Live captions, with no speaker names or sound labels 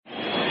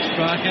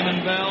Strachan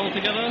and Bell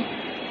together.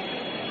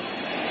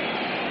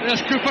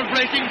 There's Cooper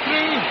breaking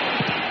through.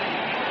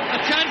 A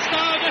chance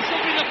now. This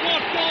will be the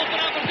fourth goal for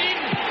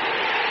Aberdeen.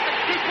 And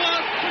Cooper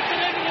puts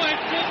it in with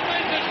just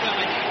Brendan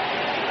Billy.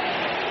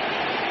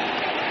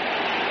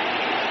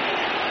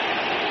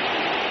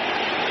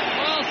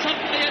 Well,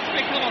 suddenly it's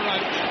become a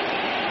rout.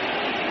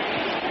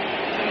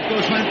 Of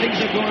course, when things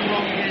are going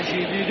wrong against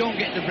you, you don't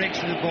get the breaks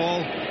of the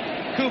ball.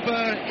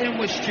 Cooper in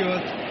with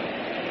Stewart.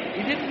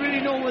 He didn't really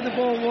know where the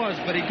ball was,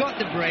 but he got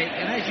the break,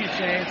 and as you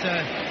say, it's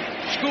a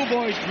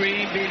schoolboy's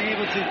dream, being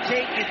able to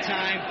take your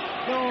time,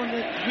 knowing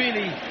that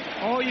really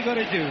all you got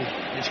to do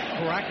is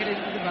crack it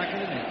into the back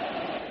of the net.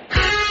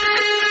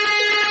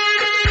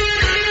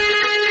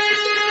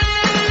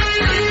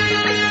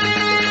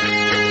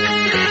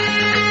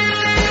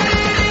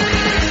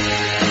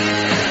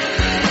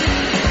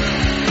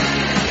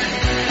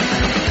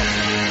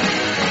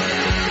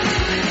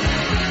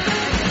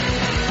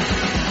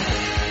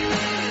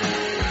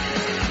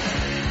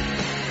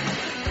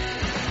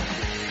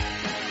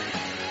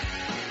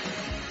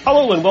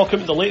 Hello and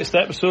welcome to the latest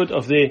episode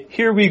of the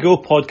Here We Go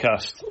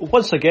podcast.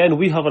 Once again,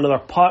 we have another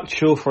packed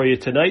show for you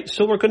tonight,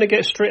 so we're going to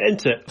get straight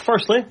into it.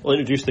 Firstly, I'll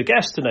introduce the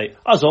guest tonight.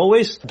 As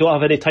always, don't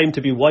have any time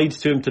to be wide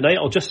to him tonight.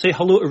 I'll just say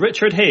hello to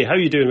Richard. Hey, how are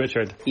you doing,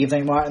 Richard?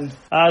 Evening, Martin.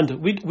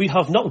 And we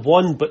have not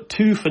one, but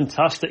two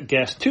fantastic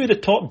guests, two of the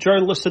top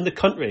journalists in the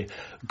country.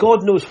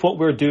 God knows what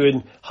we're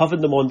doing,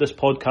 having them on this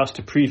podcast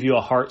to preview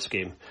a Hearts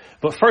game.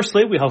 But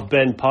firstly, we have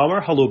Ben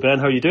Palmer. Hello, Ben.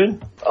 How are you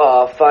doing?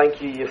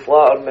 Thank you. You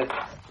flatter me.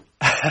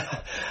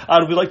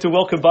 And we'd like to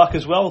welcome back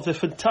as well the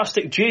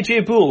fantastic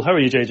JJ Bull. How are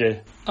you,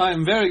 JJ?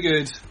 I'm very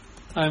good.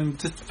 I'm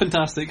just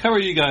fantastic. How are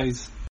you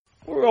guys?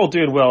 We're all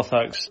doing well,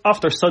 thanks.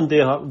 After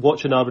Sunday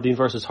watching Aberdeen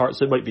versus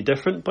Hearts, it might be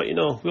different, but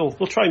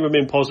we'll try and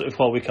remain positive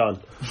while we can.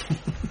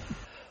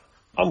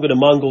 I'm going to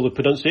mangle the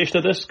pronunciation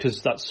of this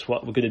because that's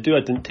what we're going to do.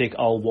 I didn't take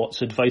Al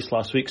Watt's advice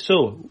last week.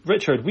 So,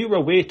 Richard, we were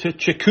away to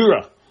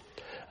Chikura,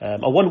 a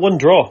 1-1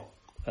 draw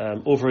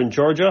over in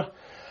Georgia.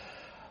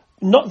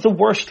 Not the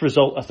worst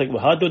result I think we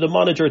had. No, the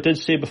manager did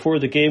say before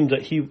the game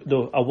that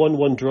a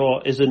 1-1 draw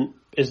isn't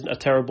a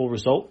terrible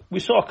result. We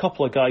saw a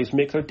couple of guys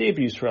make their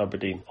debuts for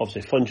Aberdeen.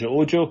 Obviously Funja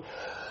Ojo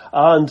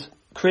and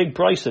Craig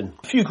Bryson.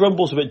 A few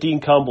grumbles about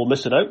Dean Campbell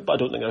missing out, but I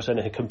don't think there's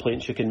any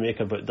complaints you can make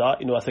about that.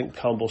 I think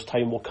Campbell's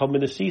time will come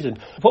in the season.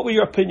 What were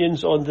your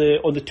opinions on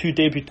the two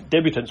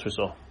debutants we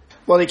saw?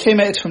 Well, they came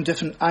at it from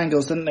different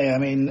angles, didn't they? I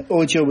mean,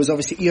 Ojo was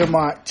obviously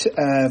earmarked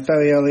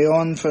very early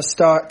on for a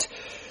start.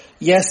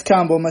 Yes,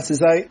 Campbell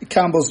misses out.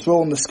 Campbell's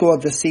role in the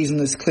squad this season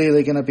is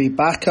clearly going to be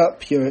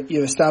backup.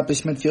 Your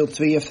established midfield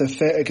three, if they're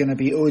fit, are going to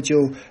be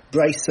Ojo,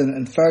 Bryson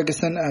and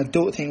Ferguson. I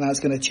don't think that's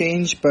going to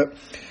change, but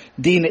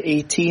Dean at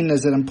 18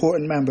 is an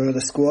important member of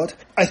the squad.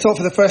 I thought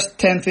for the first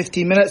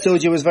 10-15 minutes,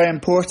 Ojo was very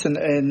important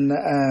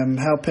in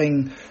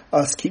helping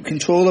us keep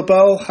control of the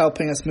ball,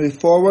 helping us move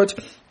forward.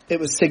 It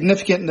was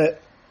significant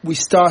that we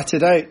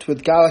started out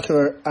with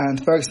Gallagher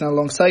and Ferguson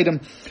alongside him,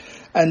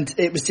 and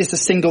it was just a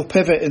single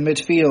pivot in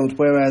midfield,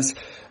 whereas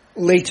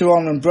later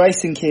on when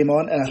Bryson came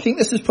on, and I think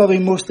this is probably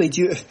mostly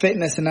due to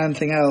fitness and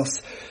anything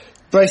else,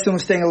 Bryson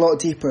was staying a lot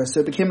deeper,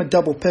 so it became a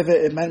double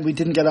pivot. It meant we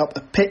didn't get up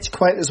the pitch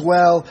quite as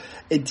well.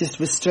 It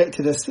just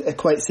restricted us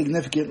quite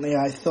significantly,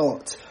 I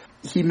thought.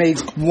 He made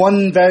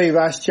one very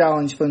rash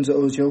challenge, Funja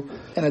Ojo,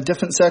 in a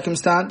different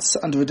circumstance,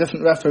 under a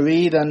different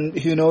referee, then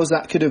who knows,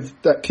 that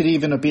could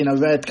even have been a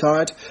red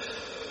card.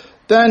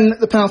 Then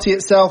the penalty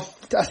itself,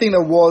 I think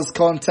there was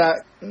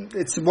contact.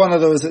 It's one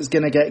of those that's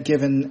going to get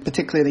given,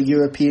 particularly in a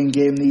European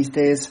game these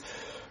days.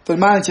 For the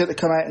manager to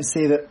come out and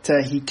say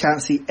that he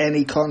can't see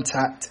any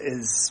contact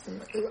is...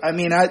 I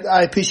mean,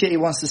 I appreciate he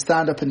wants to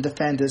stand up and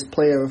defend his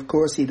player, of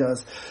course he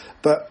does.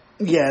 But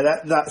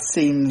yeah, that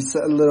seems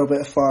a little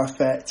bit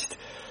far-fetched.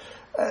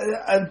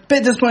 A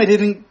bit disappointed he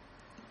didn't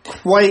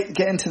quite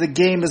get into the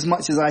game as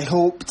much as I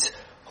hoped.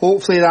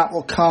 Hopefully that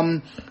will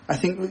come. I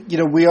think,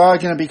 we are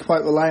going to be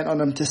quite reliant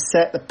on him to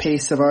set the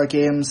pace of our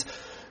games,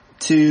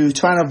 to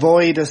try and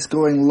avoid us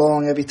going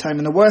long every time.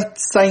 And there were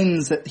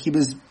signs that he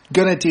was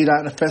going to do that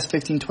in the first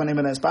 15-20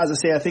 minutes. But as I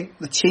say, I think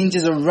the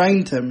changes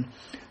around him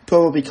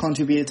probably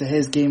contributed to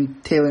his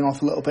game tailing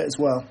off a little bit as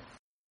well.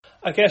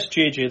 I guess,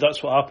 JJ,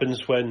 that's what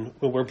happens when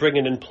we're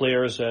bringing in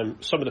players.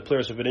 Some of the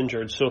players have been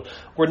injured, so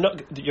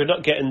you're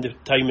not getting the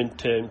time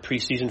in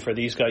pre-season for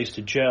these guys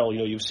to gel.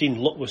 We've seen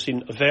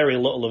very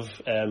little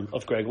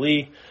of Greg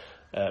Lee.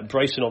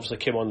 Bryson obviously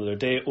came on the other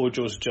day.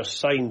 Ojo's just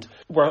signed.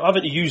 We're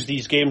having to use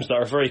these games that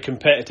are very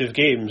competitive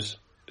games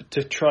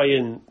to try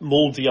and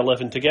mould the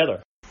 11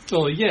 together.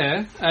 Oh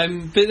yeah,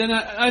 but then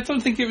I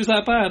don't think it was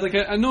that bad.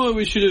 I know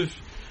we should have.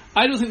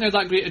 I don't think they're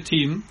that great a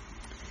team.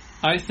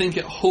 I think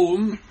at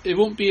home it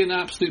won't be an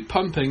absolute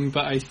pumping,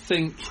 but I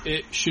think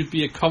it should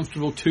be a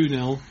comfortable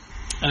 2-0.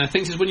 And I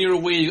think when you're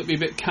away, you've got to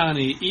be a bit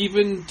canny.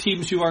 Even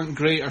teams who aren't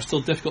great are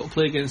still difficult to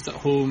play against at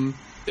home.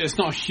 It's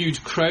not a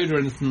huge crowd or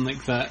anything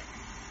like that,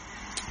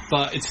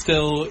 but it's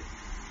still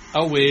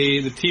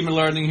away. The team are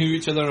learning who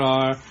each other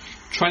are,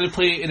 trying to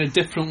play in a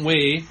different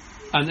way,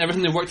 and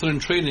everything they worked on in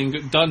training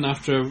got done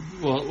after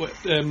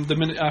the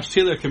minute Ash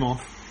Taylor came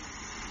off.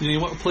 You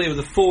want to play with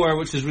a 4,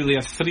 which is really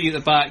a 3 at the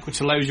back,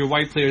 which allows your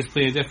wide players to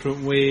play a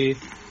different way,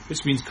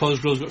 which means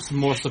Cosgrove's got some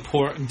more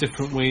support in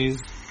different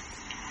ways.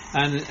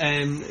 And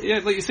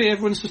like you say,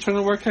 everyone's just trying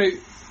to work out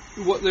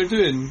what they're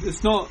doing.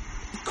 It's not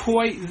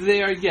quite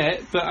there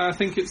yet, but I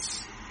think it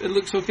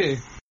looks okay.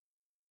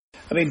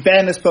 I mean,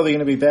 Ben is probably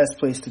going to be best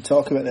placed to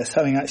talk about this,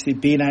 having actually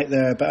been out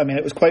there. But I mean,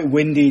 it was quite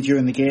windy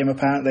during the game,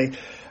 apparently.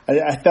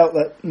 I felt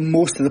that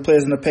most of the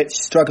players on the pitch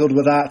struggled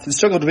with that, and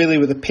struggled really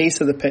with the pace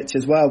of the pitch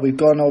as well. We've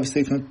gone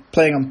obviously from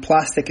playing on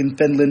plastic in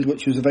Finland,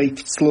 which was a very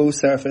slow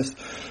surface,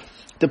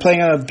 to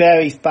playing on a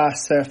very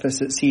fast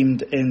surface, it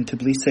seemed, in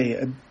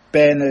Tbilisi.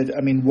 Ben,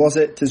 I mean, was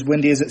it as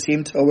windy as it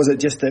seemed, or was it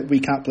just that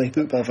we can't play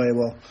football very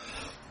well?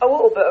 A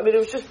little bit. I mean, it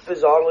was just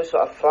bizarrely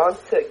sort of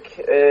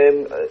frantic.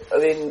 I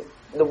mean,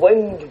 the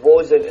wind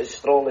wasn't as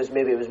strong as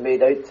maybe it was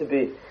made out to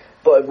be,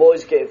 but it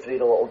was getting through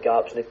the little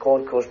gaps in the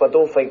concourse. But I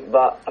don't think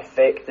that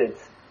affected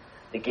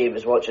the game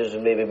as much as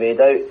it maybe made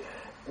out.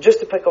 Just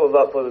to pick up on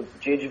that point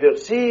with JJ,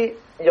 see,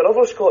 your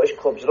other Scottish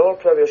clubs, your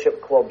other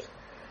Premiership clubs,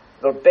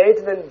 they're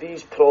bedding in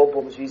these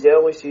problems, these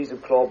early season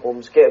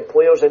problems, getting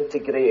players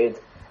integrated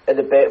in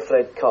the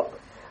Betfred Cup.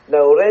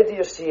 Now already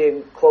you're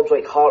seeing clubs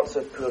like Hearts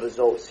have poor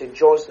results, St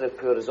Johnstone have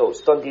poor results,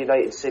 Dundee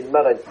United, St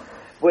Mirren,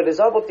 whereas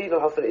Aberdeen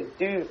are having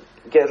to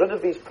get rid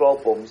of these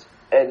problems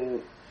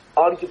in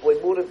arguably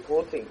more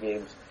important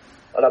games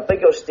on a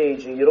bigger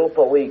stage in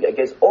Europa League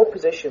against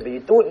opposition that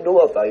you don't know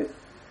about.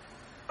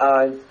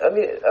 And I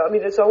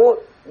mean it's a lot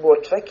more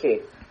tricky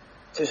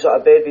to sort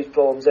of bed these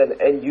problems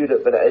in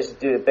Europe than it is to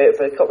do the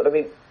Betfred Cup. And I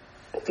mean,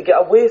 to get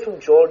away from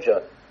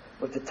Georgia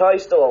with the tie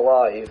still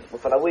alive,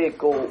 with an away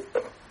goal,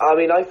 I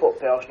mean, I thought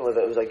personally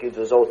that it was a good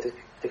result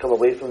to come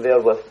away from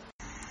there with.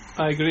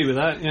 I agree with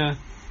that, yeah.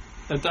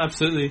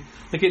 Absolutely.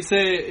 Like, it's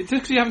just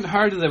because you haven't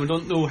heard of them and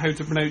don't know how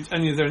to pronounce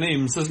any of their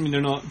names doesn't mean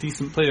they're not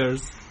decent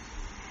players.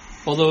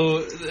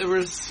 Although there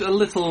was a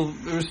little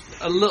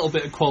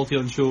bit of quality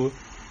on show,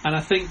 and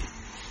I think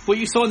what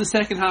you saw in the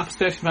second half,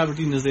 especially from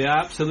Aberdeen, is they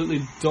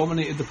absolutely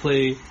dominated the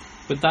play.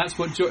 But that's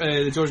what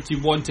the Georgia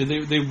team wanted.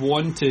 They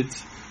wanted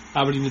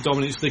Aberdeen to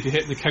dominate so they could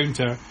hit the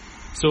counter.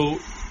 So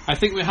I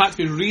think we had to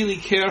be really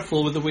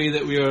careful with the way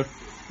that we are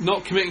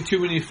not committing too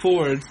many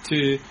forwards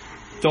to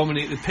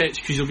dominate the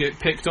pitch, because you'll get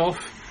picked off,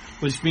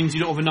 which means you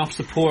don't have enough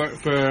support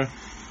for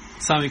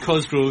Sammy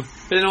Cosgrove.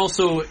 But then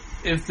also,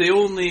 if the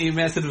only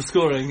method of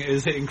scoring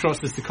is hitting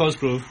crosses to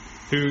Cosgrove,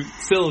 who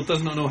still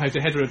does not know how to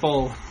header a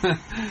ball,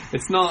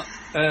 it's not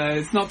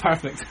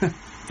perfect.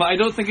 But I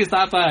don't think it's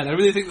that bad. I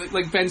really think that,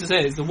 like Ben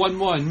said, it's the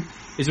 1-1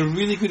 is a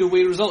really good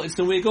away result. It's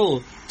an away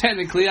goal.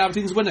 Technically,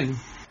 Aberdeen's winning.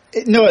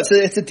 No,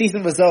 it's a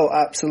decent result,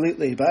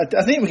 absolutely. But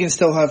I think we can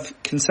still have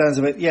concerns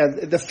about,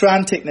 the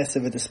franticness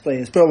of a display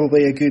is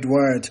probably a good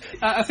word.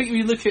 I think if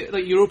you look at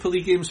like Europa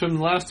League games from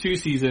the last 2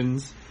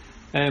 seasons,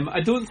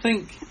 I don't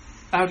think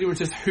Aberdeen were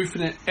just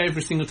hoofing it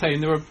every single time.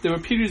 There were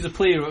periods of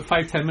play about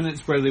 5-10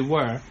 minutes where they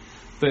were,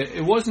 but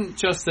it wasn't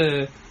just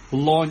a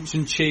launch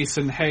and chase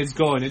and heads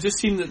gone. It just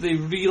seemed that they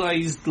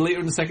realised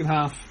later in the second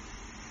half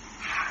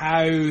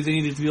how they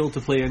needed to be able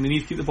to play, and they need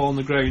to keep the ball on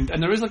the ground.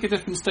 And there is like a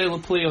different style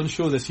of play on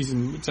show this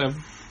season, which I've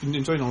been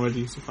enjoying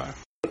already so far.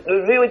 It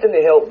really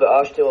didn't help that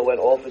Ash Taylor went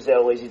off as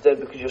early as he did,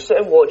 because you're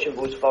sitting watching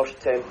those first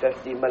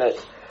 10-15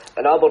 minutes,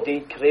 and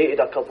Aberdeen created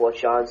a couple of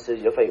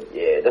chances. You think,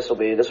 this will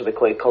be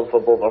quite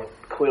comfortable. They're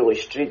clearly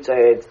streets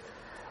ahead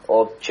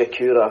of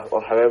Chikura,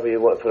 or however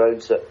you want to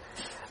pronounce it.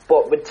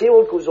 But when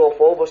Taylor goes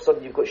off, all of a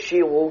sudden you've got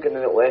Shea Logan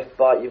in at left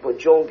back, you've got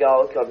John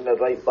Gallagher in at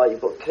right back,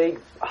 you've got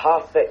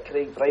half-fit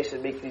Craig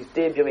Bryson making his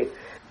debut. I mean,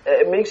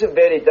 it makes it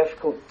very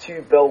difficult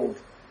to build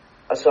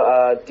a sort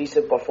of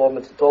decent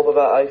performance on top of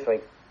that, I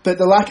think. But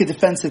the lack of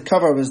defensive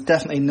cover was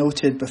definitely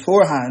noted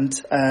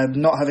beforehand,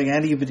 not having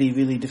anybody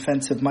really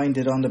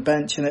defensive-minded on the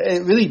bench, and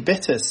it really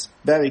bit us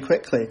very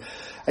quickly.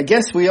 I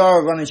guess we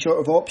are running short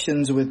of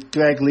options with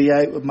Greg Lee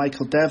out, with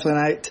Michael Devlin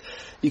out.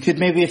 You could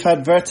maybe have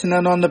had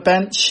Vertinen on the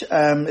bench.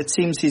 It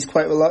seems he's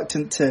quite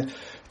reluctant to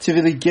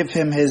really give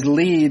him his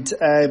lead.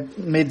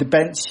 Made the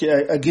bench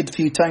a good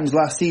few times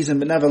last season,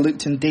 but never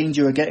looked in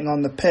danger of getting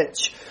on the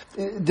pitch.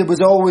 There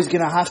was always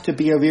going to have to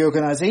be a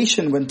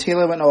reorganisation when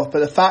Taylor went off, but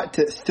the fact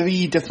that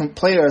 3 different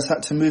players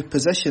had to move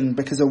position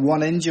because of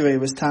one injury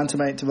was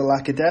tantamount to the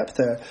lack of depth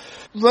there.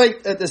 Right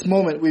at this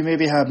moment, we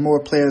maybe have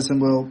more players than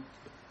we'll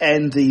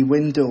end the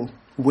window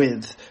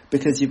with,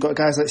 because you've got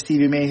guys like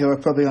Stevie May who are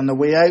probably on the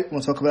way out. We'll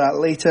talk about that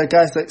later.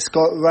 Guys like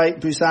Scott Wright,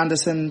 Bruce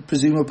Anderson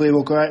presumably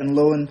will go out on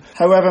loan.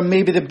 However,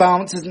 maybe the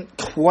balance isn't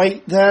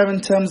quite there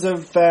in terms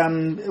of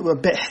we're a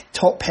bit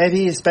top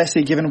heavy,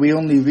 especially given we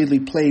only really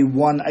play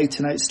one out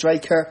and out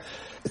striker.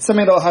 It's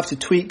something that I'll have to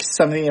tweak,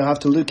 something you'll have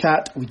to look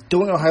at. We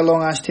don't know how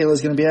long Ash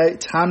Taylor's going to be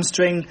out.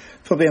 Hamstring,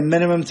 probably a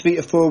minimum 3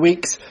 to 4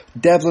 weeks.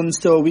 Devlin's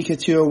still a week or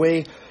 2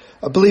 away.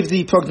 I believe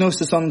the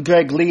prognosis on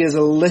Greg Lee is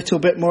a little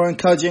bit more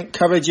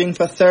encouraging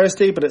for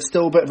Thursday, but it's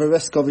still a bit of a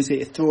risk, obviously,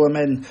 to throw him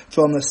in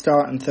from the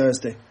start on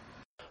Thursday.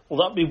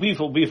 Well,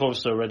 we've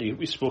obviously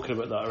we've spoken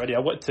about that already. I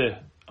want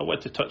I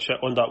want to touch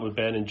on that with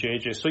Ben and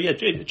JJ. So yeah,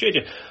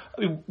 JJ,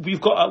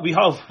 we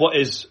have what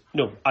is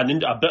a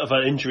bit of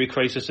an injury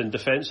crisis in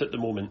defence at the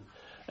moment.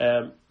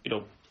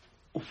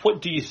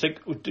 What do you think?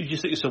 Do you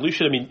think the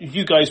solution? I mean,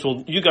 you guys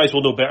will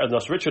know better than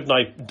us. Richard and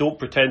I don't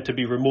pretend to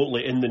be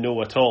remotely in the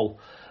know at all.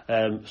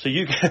 So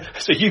you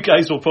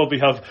guys will probably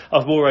have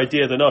more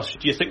idea than us.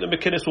 Do you think that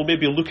McInnes will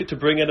maybe look at to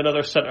bring in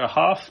another centre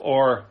half,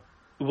 or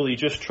will he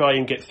just try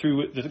and get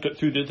through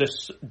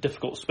this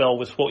difficult spell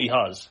with what he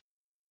has?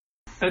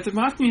 I'd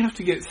imagine you have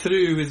to get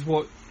through with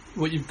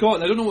what you've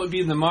got. I don't know what would be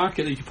in the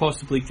market that you could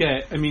possibly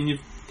get. I mean,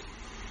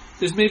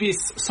 there's maybe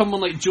someone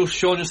like Joe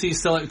Shaughnessy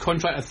still out of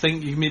contract. I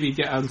think you can maybe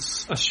get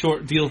a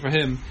short deal for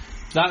him.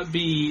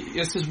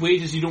 It's his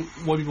wages you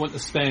don't want to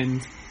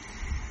spend.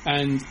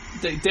 And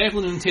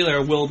Devlin and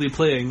Taylor will be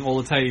playing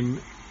all the time.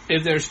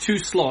 If there's 2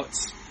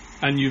 slots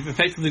and you've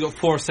effectively got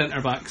 4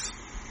 centre backs,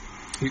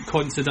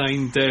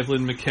 Considine,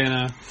 Devlin,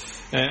 McKenna,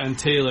 and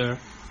Taylor,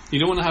 you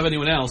don't want to have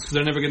anyone else because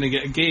they're never going to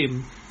get a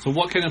game. So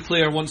what kind of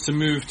player wants to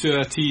move to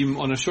a team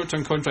on a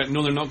short-term contract?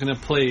 No, they're not going to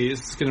play.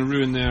 It's going to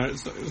ruin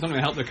it's not going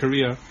to help their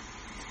career.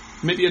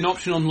 Maybe an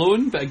option on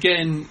loan, but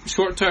again,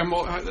 short-term,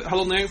 how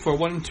long are they out for?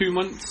 1, 2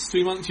 months,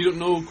 3 months? You don't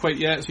know quite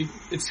yet. So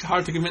it's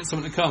hard to convince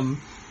someone to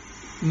come,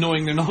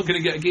 knowing they're not going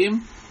to get a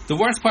game. The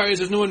worst part is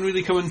there's no one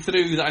really coming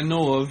through that I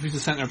know of who's a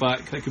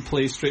centre-back that could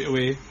play straight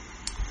away.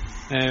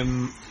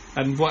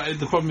 And what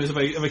the problem is, if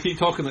I keep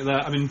talking like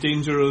that, I'm in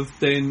danger of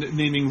then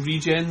naming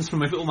regens from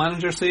my Football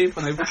Manager save,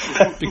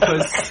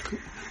 because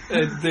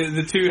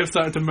the two have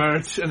started to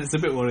merge, and it's a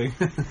bit worrying.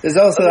 There's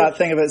also that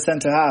thing about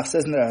centre halves,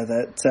 isn't there?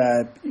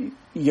 That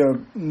you're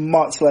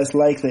much less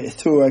likely to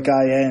throw a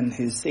guy in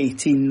who's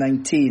 18,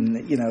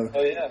 19.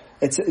 Oh yeah.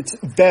 It's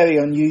very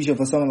unusual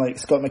for someone like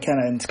Scott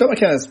McKenna, and Scott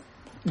McKenna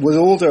was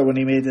older when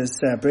he made his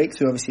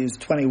breakthrough. Obviously, he was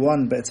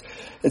 21, but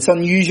it's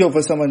unusual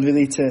for someone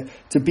really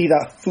to be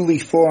that fully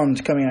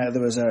formed coming out of the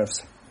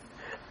reserves.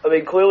 I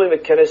mean, clearly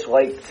McInnes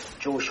liked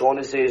Joe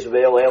Shaughnessy as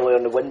well earlier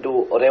in the window,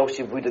 or else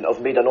he wouldn't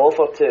have made an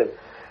offer to him.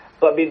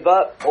 But I mean,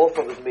 that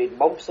offer was made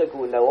months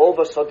ago. Now all of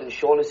a sudden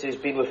Shaughnessy's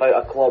been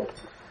without a club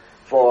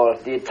for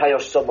the entire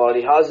summer.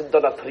 He hasn't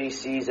done a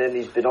pre-season.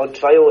 He's been on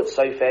trial at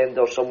Southend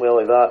or somewhere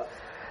like that.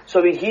 So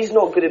I mean, he's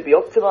not going to be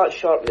up to that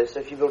sharpness.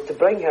 If you were to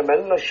bring him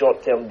in a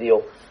short-term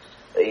deal,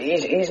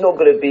 he's not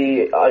going to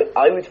be,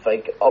 I would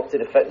think, up to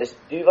the fitness to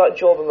do that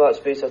job in that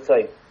space of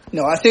time.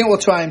 No, I think we'll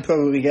try and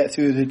probably get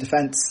through the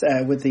defence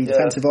with the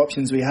defensive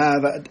options we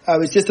have. I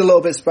was just a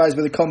little bit surprised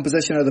with the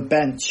composition of the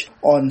bench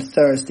on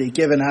Thursday,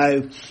 given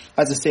how,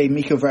 as I say,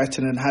 Mikko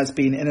Virtanen has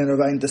been in and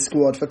around the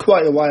squad for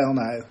quite a while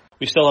now.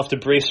 We still have to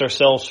brace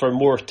ourselves for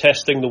more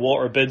testing the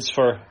water bids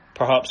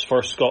perhaps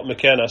for Scott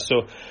McKenna.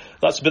 So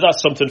that's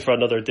something for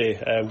another day.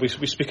 We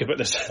speak about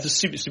this.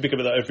 Speak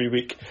about that every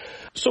week.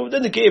 So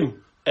in the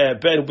game,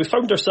 Ben, we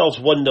found ourselves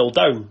 1-0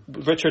 down.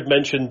 Richard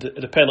mentioned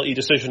the penalty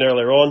decision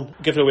earlier on,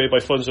 given away by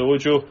Funso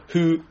Ojo,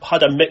 who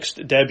had a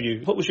mixed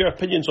debut. What was your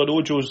opinions on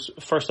Ojo's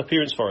first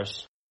appearance for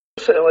us?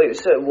 Sort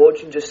of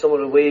watching just some of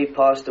the way he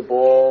passed the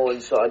ball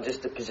and sort of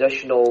just the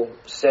positional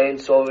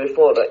sense of it. I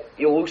thought that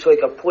he looks like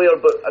a player,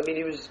 but I mean,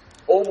 he was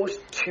almost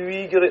too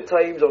eager at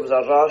times. There was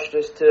a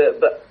rashness to it,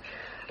 but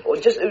it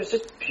was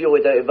just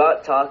purely down to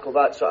that tackle,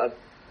 that sort of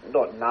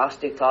not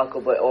nasty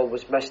tackle, but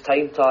almost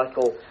mistimed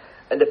tackle.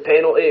 And the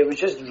penalty, it was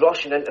just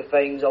rushing into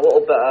things, a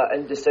little bit of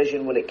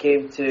indecision when it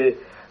came to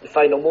the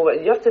final moment.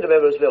 And you have to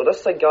remember as well, this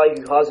is a guy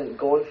who hasn't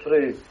gone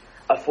through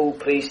a full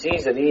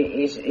pre-season.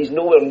 He's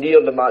nowhere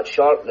near the match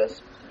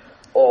sharpness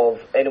of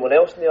anyone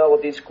else in the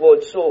Aberdeen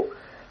squad. So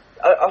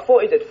I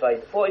thought he did fine.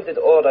 I thought he did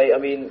alright. I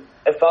mean,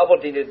 if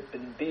Aberdeen had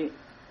been beat,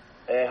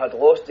 had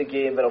lost the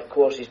game, then of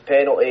course the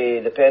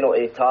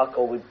penalty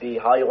tackle would be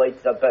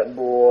highlighted a bit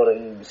more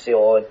and say,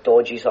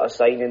 dodgy sort of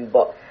signing.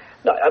 But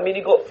no, I mean,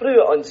 he got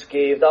through it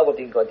unscathed.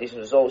 Aberdeen got a decent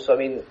result. So I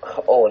mean,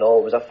 all in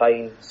all, it was a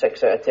fine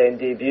 6 out of 10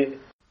 debut.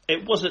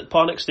 It wasn't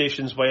panic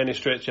stations by any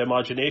stretch of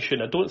imagination.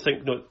 I don't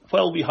think,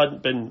 while we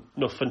hadn't been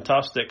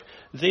fantastic,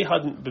 they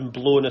hadn't been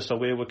blowing us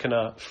away with kind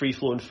of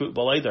free-flowing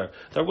football either.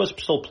 There was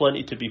still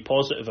plenty to be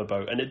positive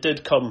about, and it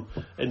did come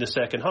in the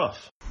second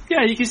half.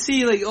 Yeah, you can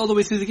see all the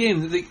way through the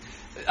game,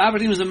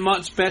 Aberdeen was a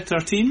much better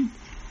team.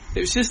 It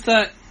was just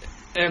that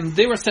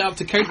they were set up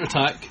to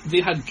counter-attack.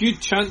 They had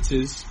good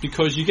chances,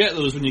 because you get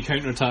those when you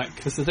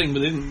counter-attack. That's the thing,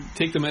 but they didn't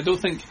take them. I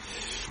don't think...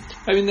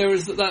 I mean, there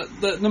was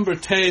that number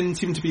 10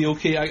 seemed to be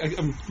okay.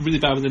 I'm really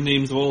bad with the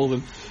names of all of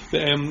them.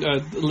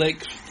 But Lek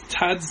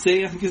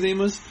Tadze, I think his name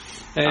was.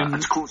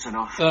 That's close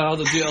enough. I'll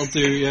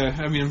do, yeah.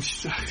 I mean,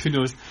 who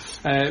knows.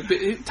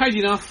 But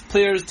tidy enough,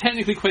 players,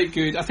 technically quite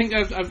good. I think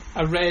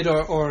I read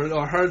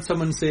or heard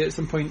someone say at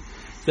some point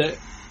that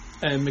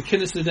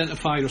McInnes had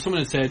identified, or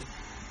someone had said,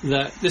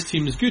 that this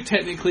team is good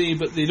technically,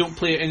 but they don't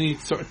play at any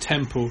sort of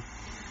tempo.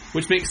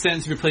 Which makes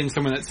sense if you're playing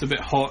someone that's a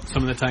bit hot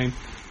some of the time.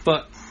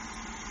 But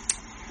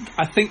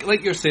I think,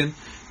 like you're saying,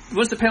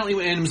 once the penalty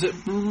went in, was it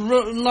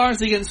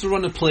largely against the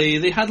run of play?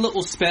 They had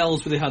little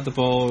spells where they had the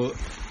ball.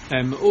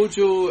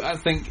 Ojo, I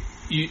think,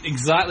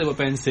 exactly what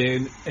Ben's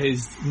saying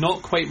is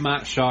not quite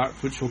match sharp,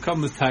 which will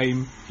come with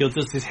time.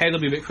 His head will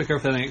be a bit quicker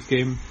for the next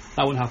game.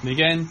 That won't happen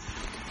again.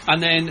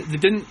 And then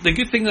the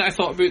good thing that I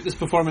thought about this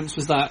performance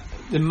was that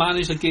they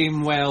managed the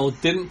game well,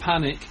 didn't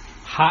panic,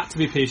 had to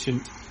be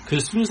patient.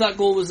 Because as soon as that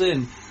goal was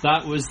in,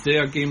 that was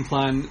their game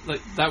plan.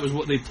 Like, that was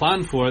what they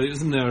planned for. It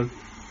was in their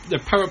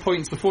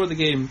PowerPoints before the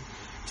game.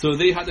 So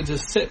they had to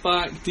just sit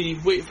back,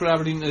 deep, wait for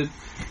Aberdeen to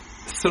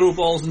throw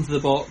balls into the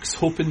box,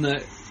 hoping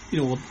that,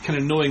 kind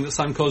of knowing that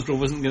Sam Cosgrove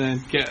wasn't going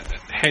to get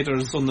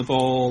headers on the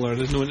ball or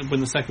there's no one to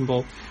win the second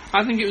ball.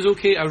 I think it was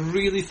okay. I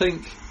really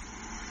think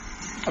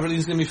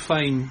Aberdeen's going to be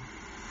fine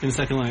in the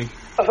second leg.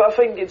 I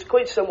think it's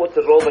quite similar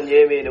to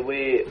Rovaniemi in a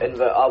way, in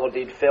that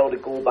Aberdeen fell the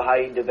goal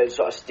behind and then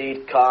sort of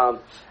stayed calm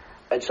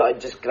and sort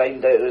of just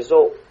grind out a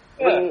result.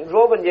 Yeah. When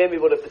Rovaniemi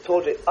were at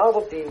Pittodrie,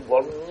 Aberdeen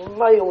were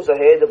miles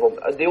ahead of them,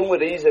 and the only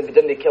reason we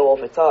didn't kill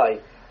off a tie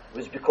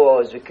was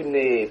because we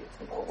couldn't,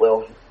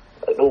 well,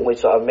 the only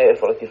sort of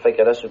metaphor I can think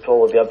of this would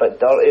probably be a bit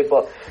dirty,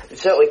 but we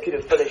certainly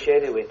couldn't finish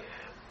anyway.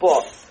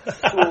 But,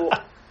 so,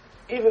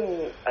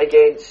 even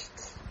against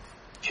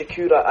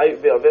Chikura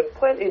out there, we had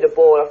plenty of the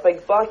ball. I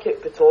think back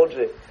at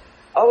Pittodrie,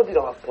 Aberdeen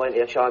will have plenty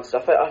of chances.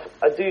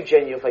 I do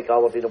genuinely think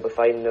Aberdeen will be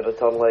fine in the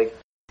return leg.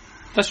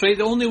 That's right.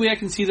 The only way I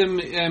can see them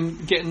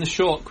getting the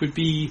shock would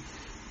be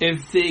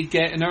if they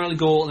get an early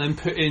goal and then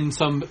put in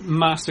some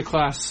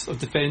masterclass of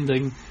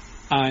defending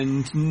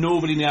and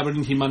nobody in the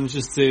Aberdeen team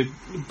manages to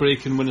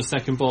break and win a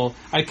second ball.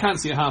 I can't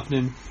see it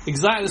happening.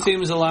 Exactly the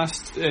same as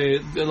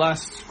the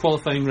last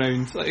qualifying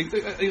round.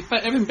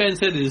 Everything Ben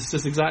said is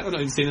just exactly. I'm not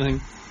going to say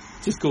anything.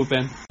 Just go,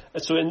 Ben.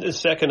 So in the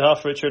second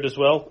half, Richard, as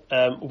well,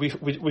 we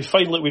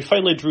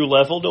finally drew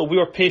level. No, we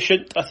were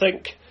patient. I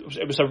think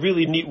it was a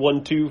really neat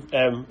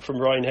 1-2 from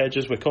Ryan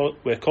Hedges with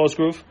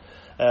Cosgrove,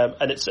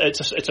 and it's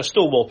a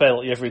Stonewall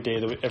penalty every day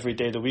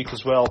of the week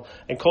as well.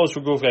 And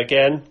Cosgrove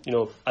again,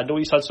 I know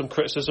he's had some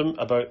criticism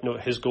about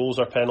his goals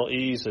are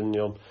penalties, and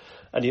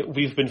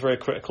we've been very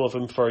critical of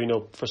him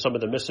for some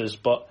of the misses,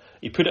 but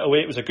he put it away.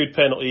 It was a good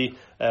penalty,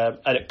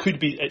 and it could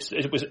be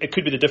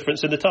the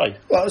difference in the tie.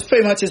 Well, it was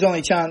pretty much his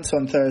only chance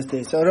on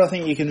Thursday, so I don't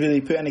think you can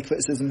really put any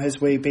criticism his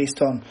way based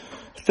on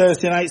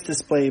Thursday night's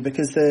display,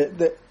 because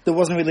there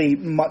wasn't really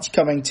much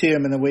coming to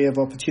him in the way of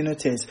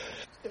opportunities.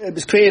 It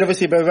was created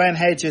obviously by Ryan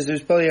Hedges,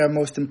 who's probably our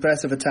most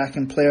impressive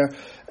attacking player,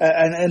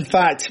 and in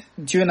fact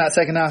during that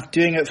second half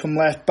doing it from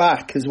left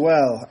back as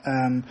well.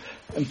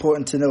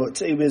 Important to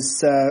note, it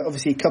was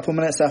obviously a couple of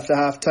minutes after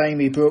half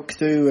time he broke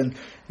through and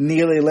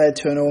nearly led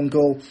to an own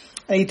goal,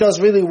 and he does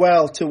really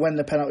well to win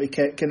the penalty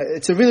kick, and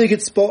it's a really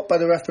good spot by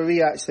the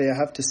referee, actually, I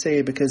have to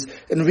say, because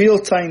in real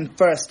time,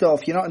 first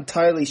off, you're not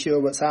entirely sure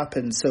what's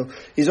happened, so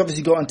he's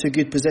obviously got into a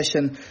good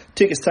position,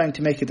 took his time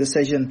to make a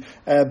decision,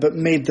 but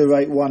made the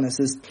right one.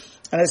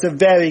 And it's a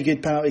very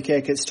good penalty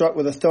kick. It's struck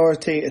with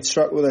authority. It's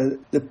struck with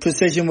the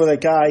precision with a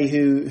guy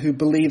who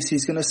believes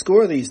he's going to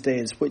score these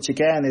days, which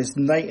again is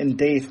night and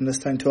day from this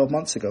time 12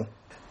 months ago.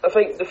 I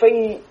think the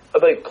thing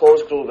about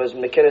Cosgrove is,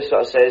 McInnes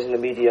sort of says in the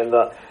media, and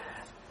that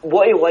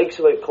what he likes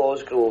about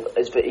Cosgrove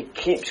is that he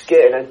keeps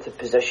getting into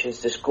positions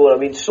to score. I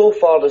mean, so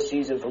far this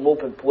season from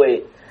open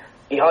play,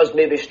 he has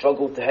maybe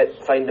struggled to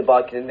find the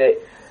back of the net.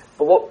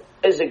 But what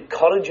is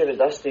encouraging at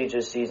this stage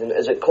of the season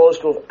is that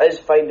Cosgrove is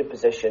finding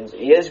positions.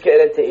 He is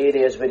getting into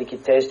areas where he can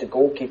test the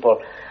goalkeeper.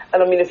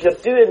 And I mean, if you're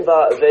doing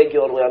that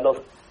regularly enough,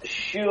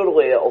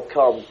 surely it'll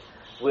come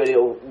where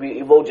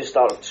he will just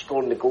start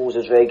scoring the goals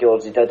as regular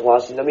as he did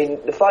last season. I mean,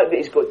 the fact that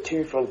he's got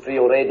 2 from 3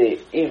 already,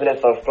 even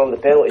if they're from the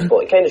penalty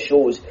spot, it kind of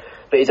shows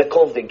that he's a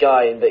confident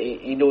guy and that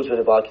he knows where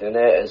the back of the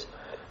net is.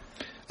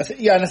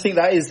 And I think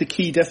that is the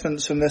key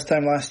difference from this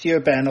time last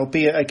year, Ben,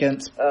 albeit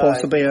against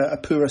possibly a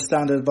poorer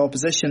standard of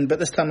opposition. But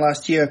this time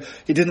last year,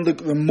 he didn't look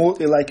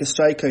remotely like a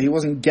striker. He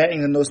wasn't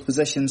getting in those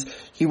positions.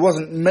 He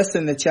wasn't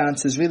missing the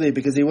chances, really,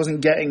 because he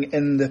wasn't getting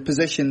in the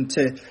position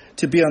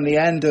to be on the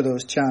end of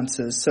those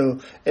chances. So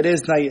it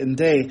is night and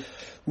day.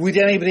 Would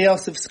anybody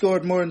else have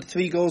scored more than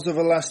 3 goals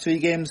over the last 3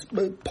 games?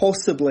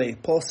 Possibly.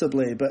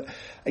 But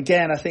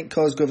again, I think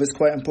Cosgrove is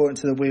quite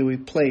important to the way we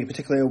play,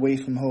 particularly away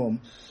from home.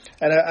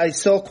 And I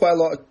saw quite a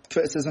lot of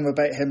criticism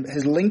about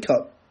his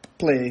link-up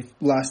play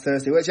last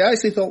Thursday, which I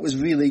actually thought was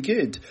really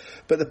good.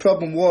 But the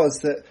problem was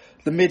that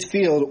the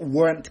midfield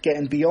weren't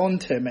getting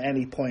beyond him at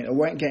any point, or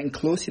weren't getting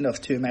close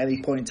enough to him at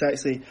any point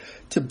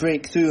to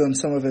break through on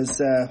some of his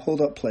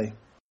hold-up play.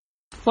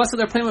 Well, that's what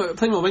they're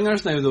playing with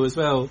wingers now, though, as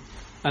well.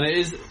 And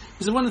it's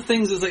one of the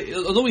things is, like,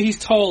 although he's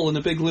tall and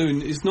a big loon,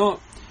 he's not.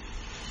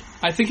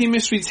 I think he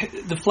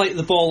misreads the flight of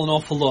the ball an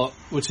awful lot,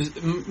 which is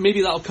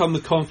maybe that'll come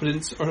with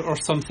confidence or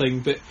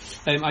something. But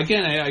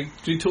again, I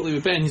agree totally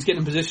with Ben. He's getting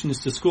in positions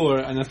to score,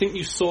 and I think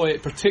you saw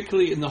it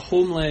particularly in the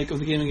home leg of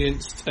the game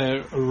against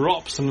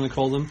Rops, I'm going to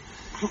call them.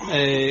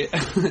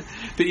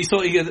 But you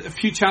saw he had a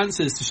few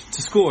chances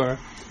to score,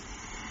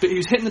 but he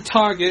was hitting the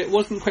target,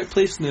 wasn't quite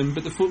placing them.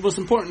 But the most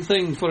important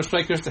thing for a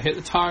striker is to hit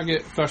the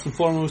target first and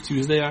foremost. He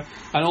was there,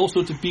 and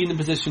also to be in the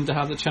position to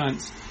have the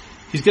chance.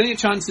 He's getting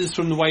chances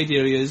from the wide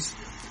areas.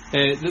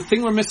 The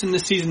thing we're missing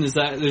this season is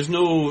that there's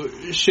no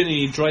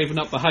Shinnie driving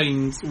up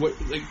behind,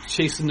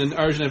 chasing and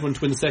urging everyone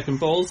to win the second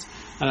balls,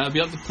 and it'll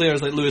be up to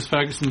players like Lewis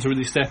Ferguson to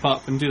really step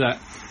up and do that.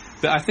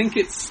 But I think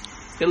it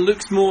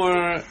looks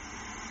like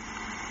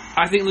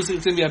it's going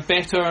to be a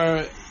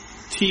better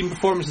team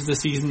performances this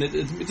season.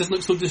 It doesn't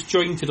look so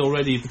disjointed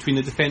already between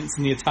the defence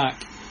and the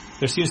attack.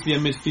 There seems to be a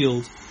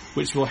midfield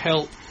which will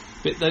help.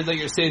 But like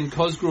you're saying,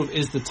 Cosgrove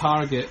is the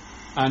target,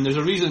 and there's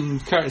a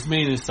reason Curtis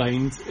Main is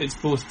signed. It's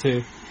both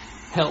to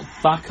help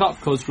back up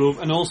Cosgrove,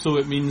 and also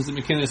it means that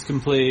McInnes can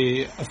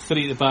play a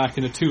 3 at the back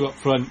and a 2 up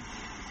front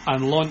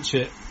and launch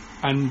it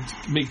and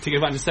take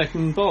advantage of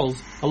second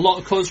balls. A lot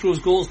of Cosgrove's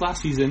goals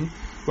last season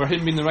were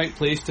him being in the right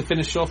place to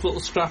finish off little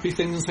scrappy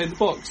things inside the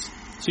box.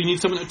 So you need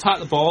someone to attack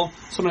the ball,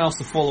 someone else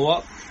to follow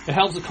up. It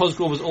helps that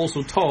Cosgrove is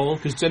also tall,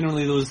 because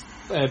generally those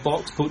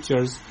box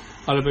poachers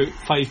are about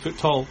 5 foot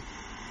tall.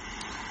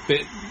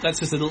 But that's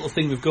just a little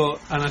thing we've got,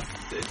 and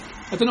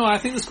I don't know, I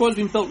think the squad's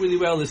been built really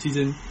well this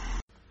season.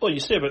 Well, you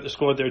say about the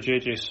squad there,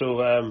 JJ,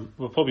 so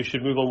we probably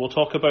should move on. We'll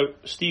talk about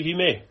Stevie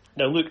May.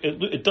 Now, look,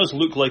 it does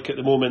look like at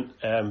the moment,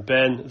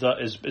 Ben, that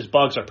his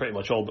bags are pretty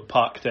much all but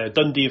packed.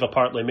 Dundee have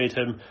apparently made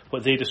him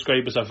what they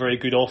describe as a very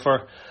good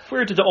offer.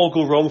 Where did it all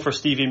go wrong for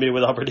Stevie May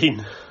with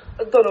Aberdeen?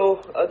 I don't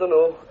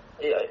know.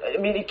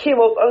 I mean, he came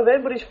up, I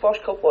remember his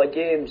first couple of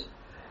games,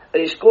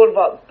 and he scored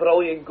that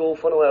brilliant goal,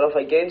 funnily enough,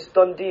 against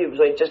Dundee. It was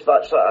like just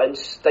that sort of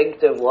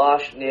instinctive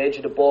lash on the edge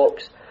of the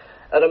box.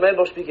 I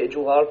remember speaking to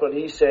Joe Harper, and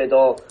he said,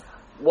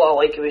 what I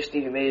like about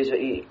Stevie May is that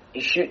he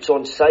shoots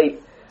on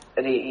sight,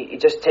 and he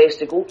just tests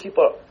the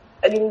goalkeeper.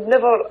 And he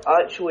never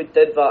actually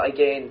did that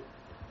again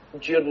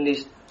during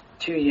these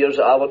 2 years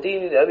at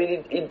Aberdeen. I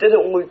mean, he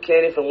didn't look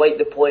anything like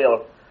the player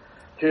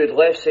who had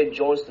left St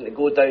Johnstone to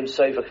go down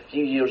south a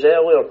few years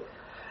earlier.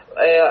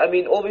 I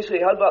mean, obviously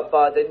he had that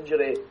bad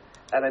injury,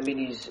 and I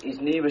mean,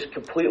 his knee was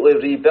completely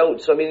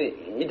rebuilt, so I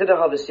mean, he didn't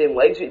have the same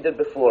legs that he did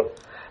before.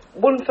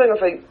 One thing I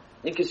think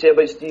you could say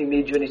about Stevie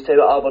May during his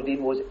time at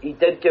Aberdeen was he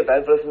did give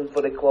everything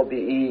for the club.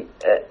 He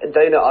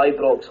down at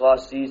Ibrox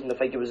last season, I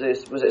think it was a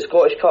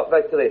Scottish Cup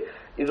victory,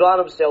 he ran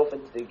himself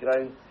into the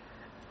ground,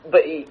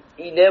 but he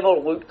never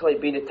looked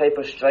like being the type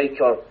of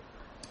striker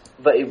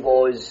that he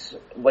was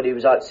when he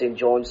was at St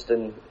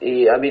Johnstone.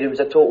 He was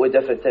a totally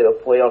different type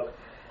of player.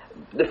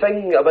 The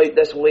thing about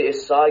this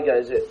latest saga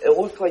is it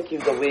looked like he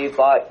was away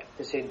back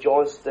to St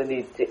Johnstone.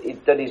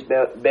 He'd done his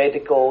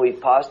medical,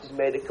 he'd passed his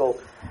medical,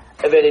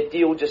 and then the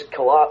deal just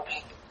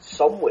collapsed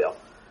somewhere.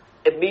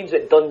 It means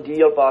that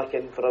Dundee are back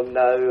in for him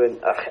now,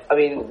 and I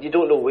mean, you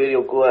don't know where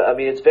he'll go. I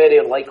mean, it's very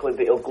unlikely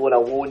that he'll go on a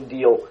loan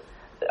deal.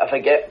 I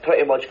forget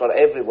pretty much for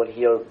everyone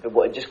here, they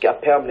want to just get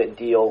a permanent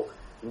deal,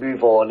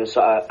 move on, and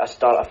sort of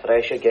start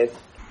afresh again.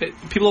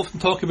 People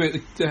often talk about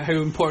how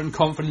important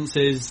confidence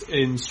is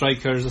in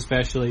strikers,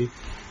 especially.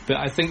 But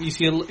I think you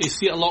see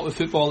it a lot with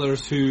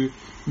footballers who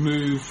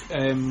move,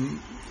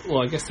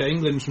 I guess to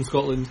England from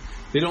Scotland.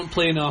 They don't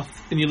play enough,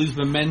 and you lose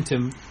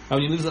momentum. And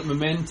when you lose that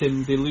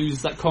momentum, they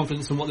lose that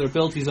confidence in what their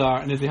abilities are.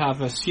 And if they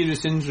have a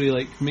serious injury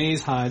like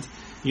May's had,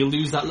 you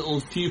lose that little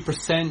few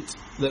percent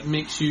that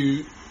makes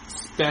you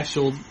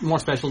more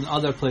special than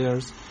other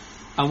players.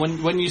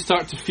 And when you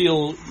start to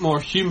feel more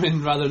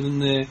human rather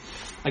than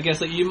I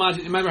guess, like, you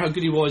remember how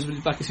good he was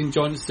back at St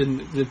Johnstone.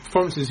 The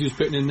performances he was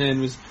putting in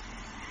then was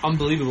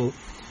unbelievable,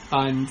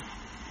 and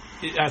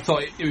I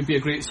thought it would be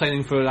a great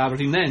signing for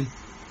Aberdeen then.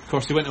 Of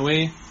course, he went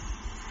away,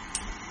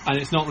 and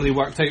it's not really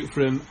worked out for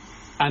him.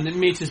 And it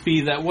may just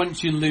be that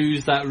once you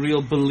lose that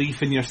real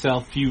belief in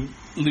yourself, you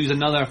lose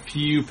another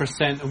few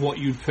percent of what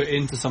you'd put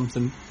into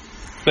something.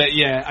 But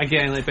yeah,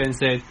 again, like Ben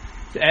said,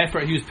 the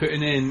effort he was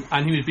putting in,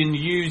 and he was being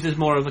used as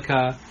more of like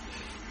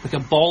a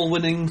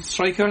ball-winning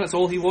striker. That's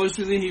all he was,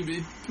 really.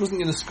 He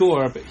wasn't going to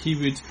score, but he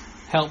would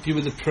help you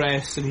with the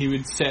press, and he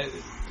would set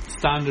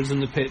standards on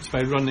the pitch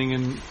by running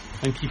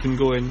and keeping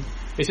going.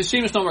 It's a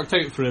shame it's not worked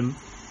out for him,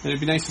 and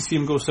it'd be nice to see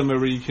him go somewhere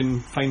where you can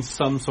find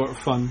some sort of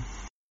fun.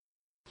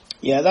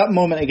 Yeah, that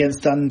moment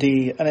against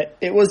Dundee, and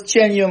it was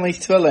genuinely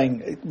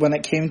thrilling when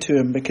it came to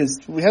him, because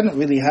we hadn't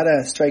really had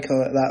a striker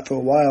like that for a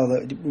while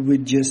that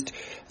would just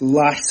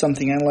lash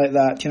something in like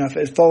that. You know, if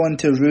it had fallen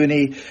to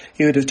Rooney,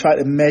 he would have tried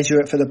to measure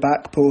it for the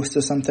back post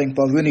or something,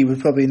 but Rooney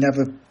would probably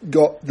never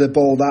got the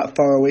ball that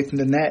far away from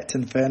the net,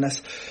 in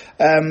fairness.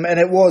 And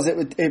it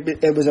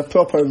was a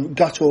proper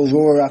guttural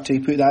roar after he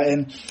put that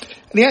in.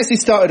 And he actually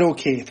started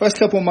okay. First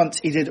couple of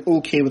months he did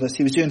okay with us.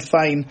 He was doing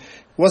fine,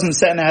 wasn't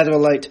sitting ahead of a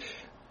light.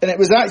 And it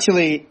was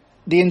actually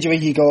the injury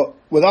he got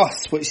with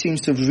us which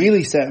seems to have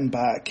really set him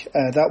back.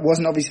 That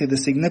wasn't obviously the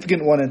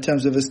significant one in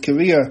terms of his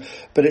career,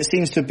 but it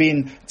seems to have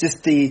been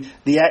just the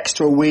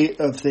extra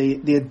weight of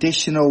the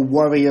additional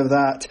worry of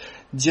that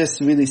just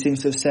really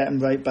seems to have set him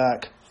right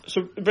back.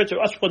 So, Richard,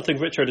 that's one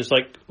thing, Richard, is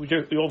like,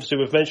 obviously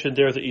we've mentioned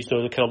there that he's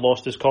kind of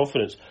lost his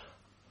confidence.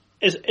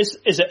 Is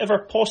it ever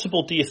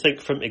possible, do you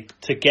think,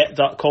 to get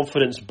that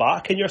confidence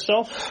back in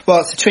yourself?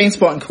 Well, it's a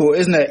Trainspotting quote,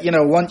 isn't it? You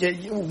know,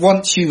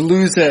 once you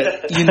lose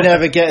it, you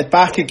never get it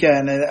back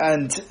again.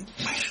 And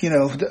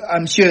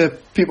I'm sure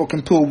people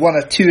can pull one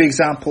or two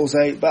examples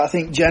out, but I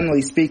think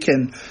generally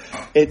speaking,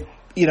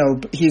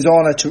 he's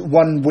on a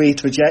one-way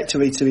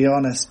trajectory, to be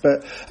honest.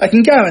 But I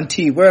can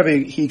guarantee wherever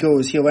he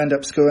goes, he'll end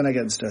up scoring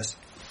against us.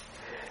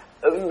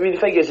 I mean, the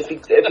thing is, if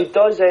he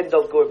does end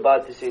up going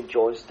back to St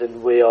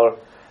Johnstone, where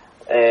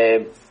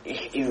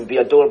he would be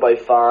adored by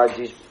fans,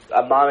 he's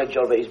a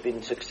manager that he's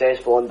been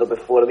successful under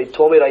before. I mean,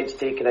 Tommy Wright's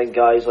taken in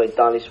guys like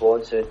Danny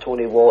Swanson and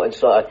Tony Watt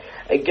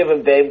and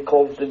giving them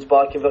confidence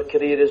back in their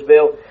career as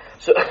well.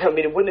 So, I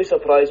mean, it wouldn't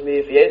surprise me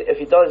if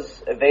he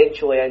does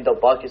eventually end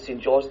up back at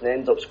St Johnstone and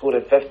ends up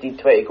scoring 15,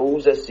 20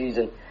 goals this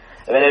season.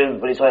 I mean,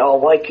 everybody's like, oh,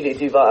 why couldn't he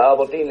do that at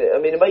Aberdeen? I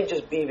mean, it might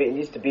just be that he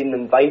needs to be in an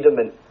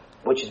environment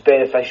which is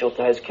beneficial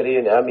to his career,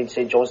 and I mean,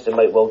 St Johnstone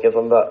might well give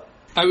him that.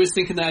 I was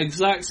thinking that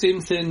exact same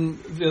thing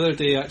the other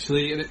day,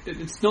 actually, and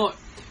it's not...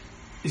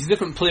 He's a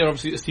different player,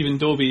 obviously, to Stephen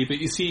Dobbie, but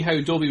you see how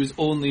Dobbie was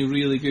only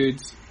really good.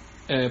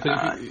 You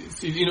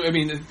know what I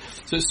mean?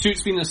 So it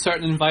suits being in a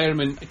certain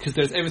environment because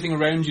there's everything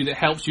around you that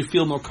helps you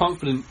feel more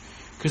confident.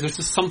 Because there's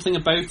just something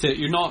about it.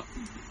 You're not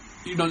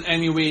in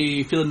any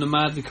way feeling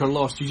nomadic or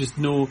lost. You just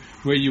know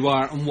where you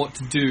are and what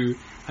to do,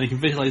 and you can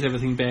visualise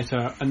everything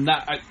better. And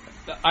that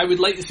I would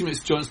like to see him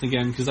at Johnson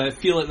again because I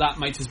feel like that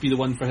might just be the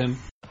one for him.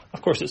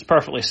 Of course, it's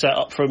perfectly set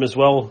up for him as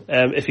well.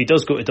 If he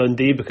does go to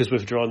Dundee, because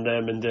we've drawn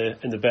them in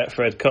the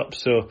Betfred Cup,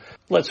 so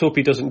let's hope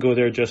he doesn't go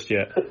there just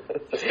yet.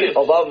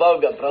 Oh, that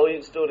would be a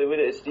brilliant story,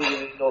 wouldn't it?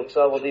 Stephen knocks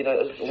Aberdeen out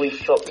of the League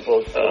Cup.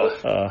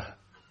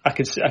 I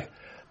can see.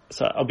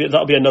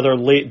 That'll be another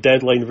late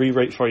deadline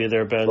rewrite for you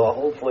there, Ben. Well,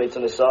 hopefully it's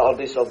on a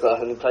Saturday, so I've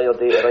got an entire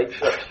day to write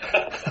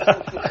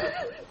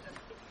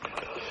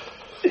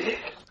it.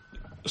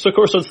 So, of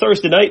course, on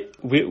Thursday night,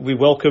 we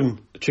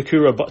welcome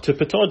Chikura to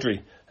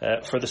Pittodrie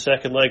for the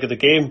second leg of the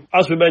game.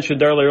 As we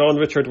mentioned earlier on,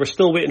 Richard, we're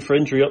still waiting for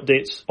injury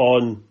updates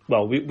on...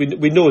 Well, we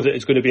know that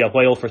it's going to be a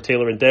while for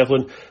Taylor and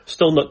Devlin.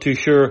 Still not too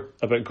sure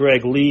about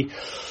Greg Lee.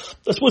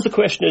 I suppose the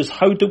question is,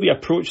 how do we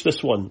approach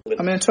this one?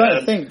 I mean, I'm trying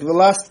to think. The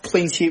last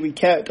clean sheet we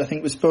kept, I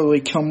think, was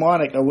probably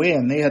Kilmarnock away,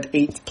 and they had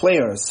 8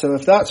 players. So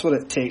if that's what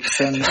it takes,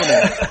 then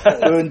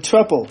we're in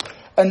trouble.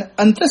 And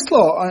this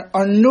lot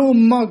are no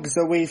mugs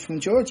away from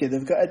Georgia.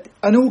 They've got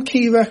an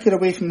okay record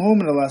away from home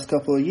in the last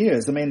couple of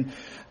years. I mean,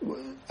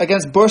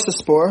 against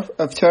Bursaspor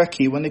of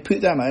Turkey, when they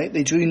put them out,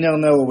 they drew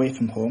 0-0 away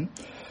from home.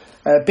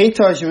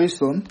 Beitar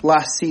Jerusalem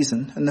last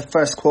season in the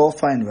first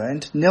qualifying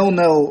round,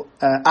 0-0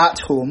 at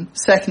home,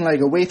 second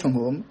leg away from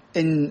home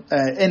in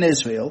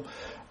Israel,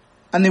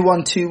 and they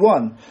won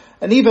 2-1.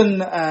 And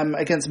even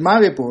against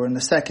Maribor in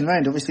the second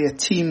round, obviously a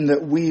team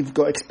that we've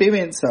got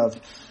experience of,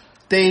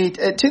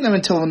 it took them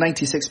until the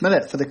 96th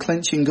minute for the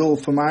clinching goal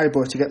for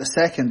Maribor to get the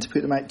second to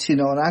put them out 2-0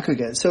 in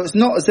aggregate. So it's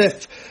not as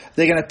if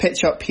they're going to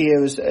pitch up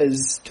here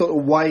as total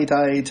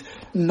wide-eyed,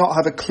 not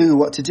have a clue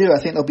what to do. I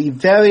think they'll be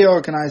very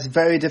organised,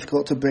 very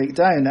difficult to break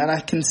down. And I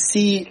can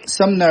see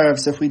some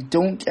nerves if we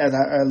don't get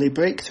that early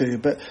breakthrough.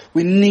 But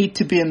we need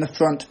to be in the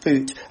front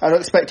foot. I don't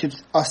expect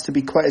us to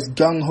be quite as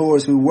gung-ho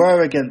as we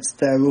were against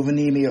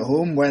Rovaniemi at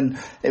home when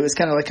it was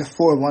kind of like a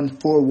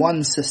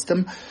 4-1-4-1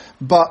 system.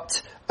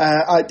 But...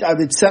 I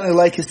would certainly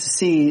like us to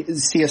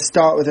see us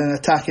start with an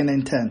attacking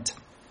intent.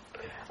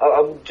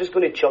 I'm just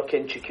going to chuck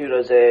in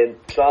Chikura's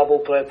travel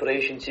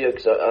preparations here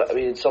because I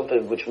mean it's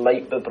something which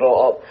might be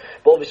brought up.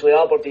 But obviously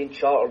Aberdeen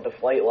chartered the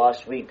flight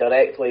last week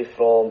directly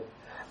from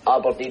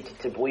Aberdeen to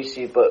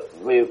Tbilisi, but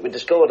we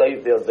discovered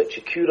out there that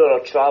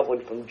Chikura are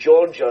travelling from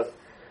Georgia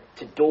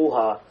to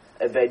Doha,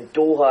 and then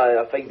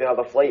Doha, I think they have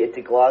a flight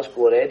to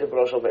Glasgow or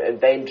Edinburgh or something,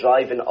 and then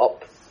driving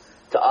up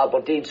to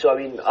Aberdeen. So I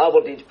mean,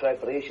 Aberdeen's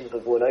preparations for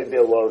going out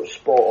there were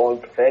spot on,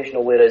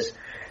 professional, whereas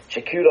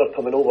Chikura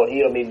coming over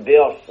here, I mean,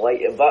 their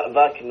flight,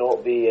 that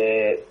cannot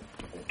be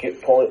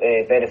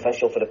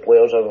beneficial for the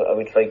players, I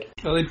would think.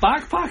 Are they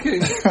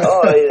backpacking?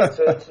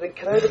 It's an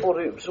incredible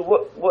route. So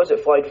what is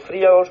it, flying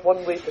 3 hours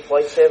one way to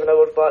fly 7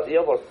 hours back the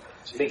other?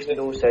 It makes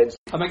no sense.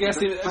 I guess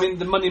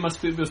the money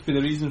must be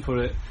the reason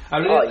for it.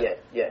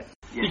 Yeah.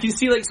 You can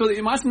see, like, so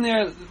imagine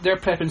they're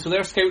prepping, so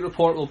their scout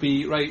report will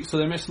be, right, so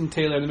they're missing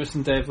Taylor, they're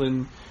missing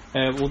Devlin,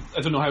 I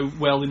don't know how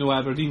well they know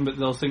Aberdeen, but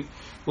they'll think,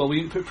 well, we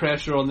need to put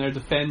pressure on their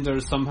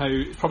defenders somehow.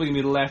 It's probably going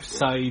to be the left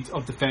side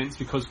of defence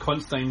because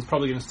Constantine's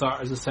probably going to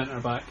start as a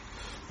centre-back,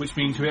 which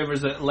means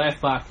whoever's at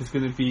left-back is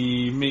going to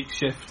be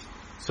makeshift.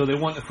 So they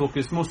want to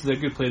focus, most of their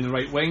good play in the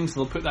right wing,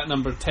 so they'll put that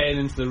number 10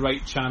 into the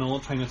right channel,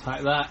 try and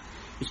attack that,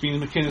 which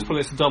means McKinnon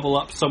probably has to double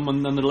up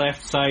someone on the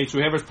left side, so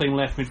whoever's playing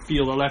left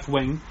midfield or left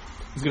wing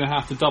is going to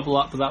have to double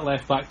up with that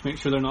left back to make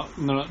sure they're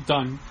not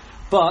done.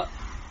 But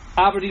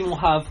Aberdeen will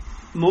have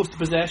most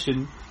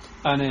possession,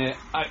 and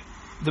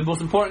the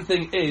most important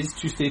thing is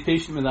to stay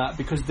patient with that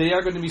because they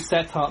are going to be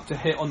set up to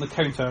hit on the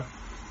counter.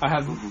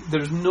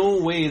 There's no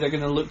way they're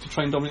going to look to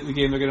try and dominate the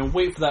game. They're going to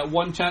wait for that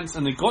one chance,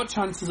 and they got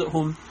chances at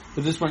home,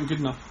 but just weren't good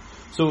enough.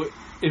 So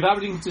if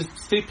Aberdeen just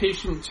stay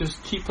patient,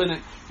 just keep playing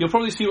it, you'll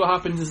probably see what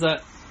happens is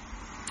that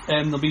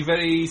It'll be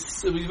very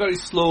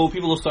slow.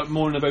 People will start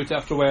moaning about it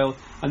after a while,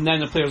 and then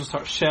the players will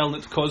start shelling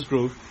it to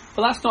Cosgrove.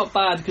 But that's not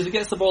bad, because it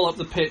gets the ball up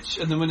the pitch,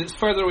 and then when it's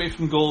further away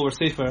from goal, we're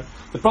safer.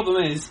 The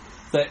problem is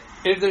that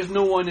if there's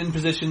no one in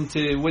position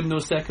to win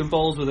those second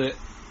balls with it,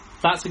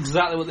 that's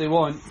exactly what they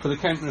want for the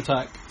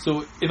counter-attack.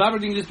 So if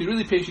Aberdeen just be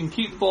really patient,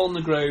 keep the ball on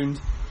the ground,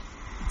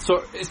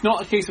 so it's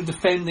not a case of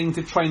defending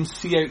to try and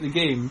see out the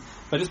game,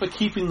 but just by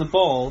keeping the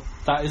ball,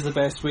 that is the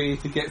best way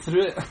to get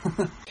through it.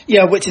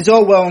 Yeah, which is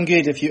all well and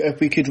good if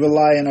we could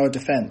rely on our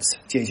defence,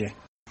 JJ.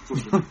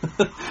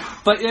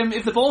 But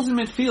if the ball's in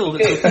midfield,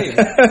 it's okay.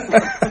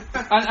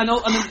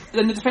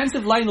 and the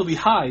defensive line will be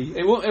high.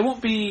 It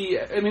won't be.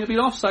 I mean, it'll be an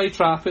offside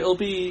trap. It'll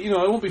be, it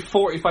won't be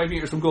 45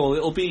 metres from goal.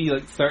 It'll be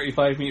like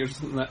 35 metres or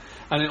something like that,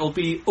 and it'll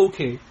be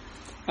okay.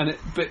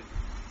 But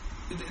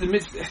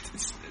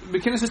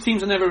McInnes'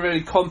 teams are never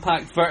very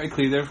compact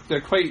vertically.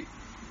 They're quite,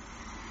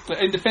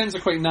 in defence,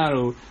 they're quite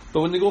narrow.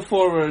 But when they go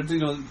forward, he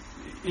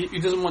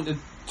doesn't want to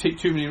take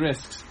too many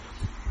risks.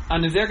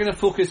 And if they're going to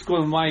focus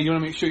going wide, you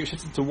want to make sure you're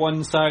shifted to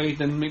one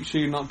side and make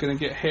sure you're not going to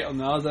get hit on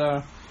the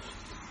other.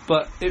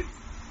 But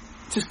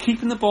just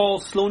keeping the ball,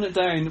 slowing it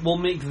down, will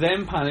make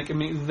them panic and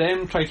make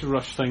them try to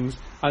rush things.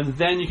 And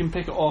then you can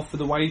pick it off for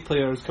the wide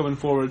players coming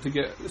forward to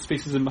get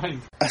spaces in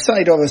behind. I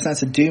certainly don't have a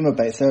sense of doom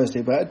about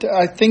Thursday, but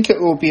I think it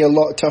will be a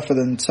lot tougher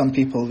than some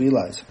people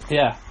realise.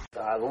 Yeah.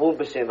 We won't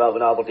be saying that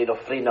when Aberdeen are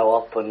 3-0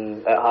 up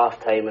and at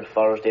half-time on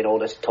Thursday and all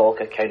this talk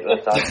of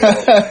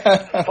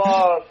counter-attack.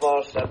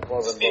 far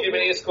simpler than Stevie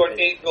May scored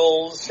 8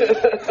 goals.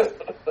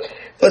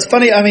 But it's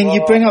funny, I mean,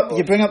 you bring up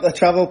the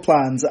travel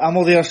plans. I'm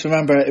old enough to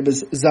remember it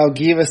was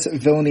Zalgiris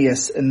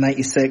Vilnius in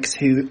 96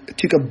 who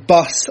took a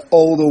bus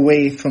all the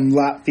way from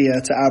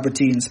Latvia to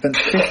Aberdeen, spent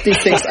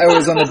 56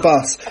 hours on a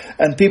bus,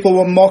 and people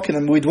were mocking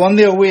him. We'd won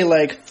the away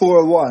leg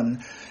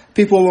 4-1.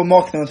 People were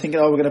mocking them and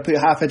thinking, we're going to put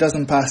half a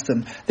dozen past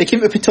them. They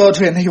came to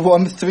Pittodrie and they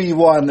won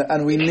 3-1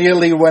 and we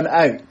nearly went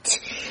out.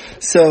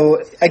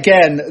 So,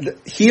 again,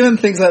 hearing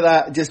things like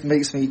that just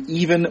makes me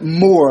even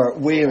more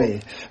wary.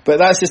 But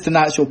that's just the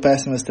natural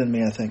pessimist in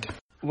me, I think.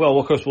 Well,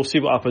 of course, we'll see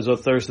what happens on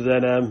Thursday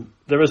then.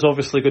 There is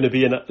obviously going to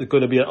be an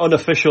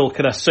unofficial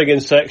kind of singing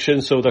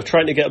section, so they're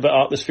trying to get a bit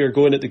of atmosphere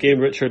going at the game,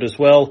 Richard, as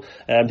well.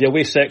 The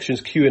away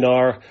sections,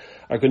 Q&R,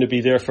 are going to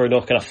be there for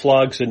kind of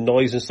flags and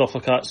noise and stuff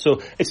like that.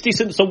 So it's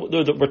decent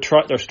that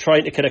they're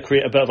trying to kind of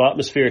create a bit of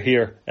atmosphere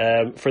here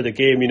for the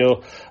game.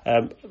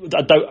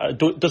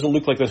 It doesn't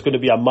look like there's going to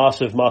be a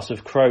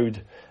massive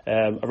crowd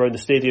around the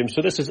stadium.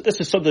 So this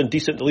is something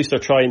decent. At least they're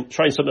trying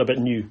something a bit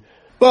new.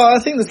 Well, I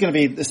think there's going to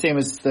be the same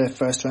as the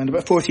first round,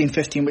 about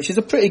 14-15, which is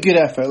a pretty good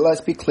effort,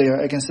 let's be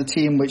clear, against a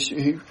team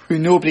who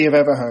nobody have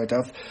ever heard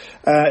of.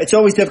 It's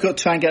always difficult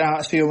to try and get an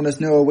atmosphere when there's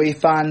no away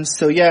fans.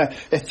 So yeah,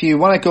 if you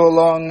want to go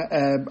along,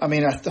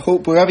 I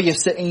hope wherever you're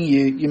sitting,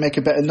 you make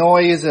a bit of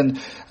noise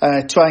and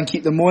try and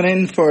keep the moan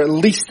in for at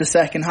least the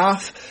second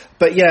half.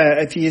 But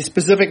yeah, if you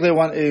specifically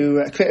want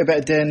to create a bit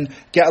of din,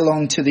 get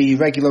along to the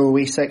regular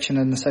away section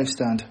in the South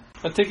Stand.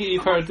 I take it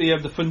you've heard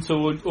the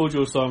Funso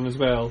Ojo song as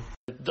well.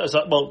 There's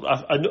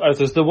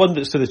the one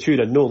that's to the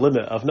tune of No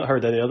Limit. I've not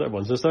heard any other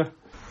ones, is there?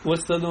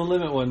 What's the No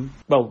Limit one?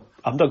 Well,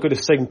 I'm not going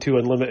to sing Two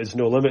Unlimited's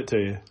No Limit to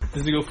you.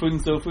 Does he go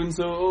Funso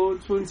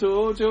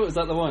Ojo? Is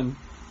that the one?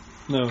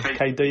 No.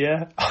 Kinda,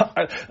 yeah.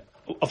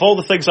 Of all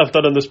the things I've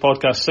done on this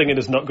podcast, singing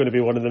is not going to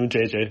be one of them,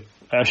 JJ.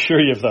 I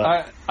assure you of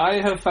that. I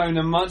have found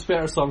a much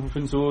better song for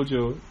Funso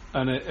Ojo,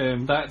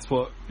 and that's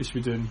what we should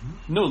be doing.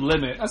 No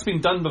Limit. That's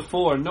been done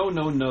before. No.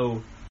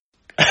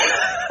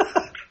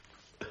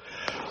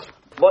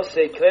 Must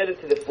say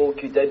credit to the folk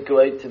who did go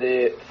out to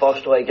the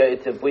first leg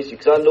out to Tbilisi,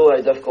 because I know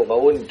how difficult my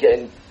own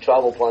getting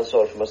travel plans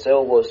sorted for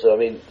myself was. So I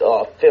mean,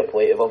 fair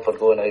play to them for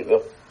going out there.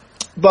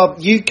 Bob,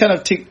 you kind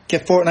of took a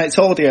fortnight's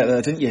holiday out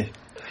there, didn't you?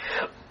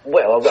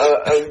 Well,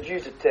 I would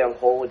use the term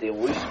holiday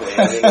loosely.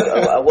 I mean,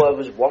 I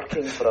was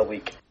working for a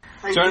week.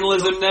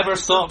 Journalism never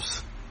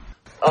stops.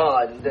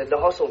 The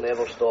hustle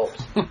never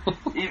stops.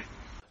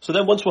 So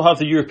then once we'll have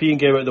the European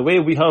game out of the way,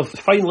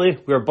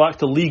 we're back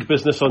to league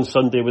business on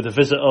Sunday with a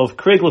visit of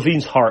Craig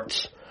Levine's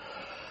Hearts.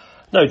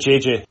 Now,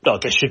 JJ,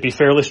 this should be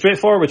fairly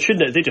straightforward,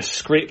 shouldn't it? They just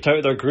scraped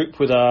out their group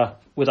with a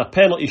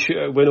penalty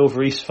shootout win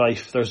over East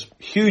Fife. There's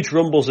huge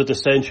rumbles of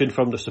dissension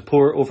from the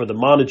support over the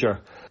manager.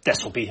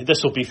 This will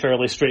be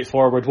fairly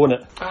straightforward, won't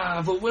it?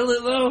 But will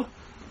it though?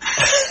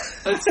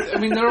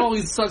 They're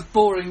always such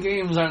boring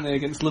games, aren't they,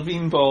 against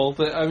Levine ball?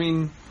 But I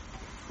mean,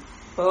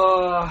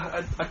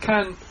 I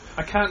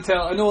can't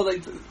tell. I know,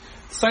 like,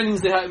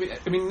 signings they have.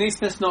 I mean,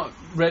 Naismith's not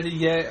ready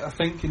yet, I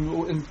think,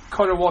 and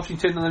Connor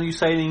Washington, the new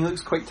signing,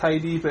 looks quite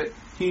tidy, but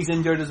he's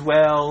injured as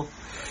well.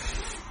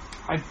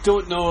 I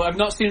don't know. I've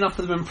not seen enough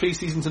of them in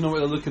pre-season to know what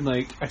they're looking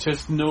like. I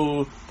just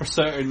know for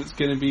certain it's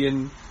going to be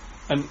in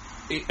an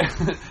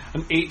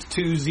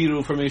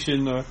 8-2-0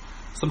 formation or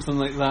something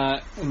like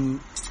that.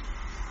 And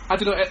I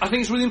don't know. I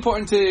think it's really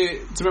important to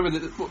remember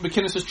that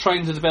McInnes is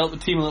trying to develop the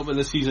team a little bit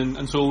this season,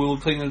 and so we'll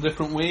play in a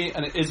different way,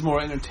 and it is more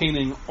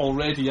entertaining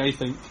already, I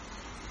think.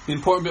 The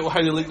important bit was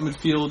how they link the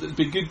midfield. It'd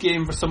be a good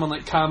game for someone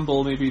like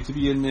Campbell maybe to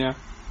be in there.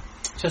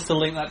 just to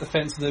link that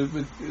defence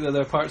with the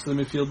other parts of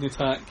the midfield and the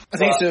attack. I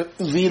think it's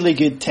a really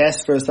good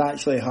test for us,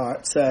 actually,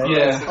 Hearts.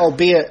 Yeah.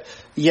 Albeit,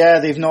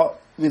 they've not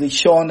really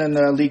shone in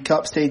their League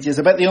Cup stages.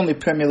 About the only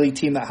Premier League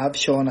team that have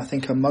shone, I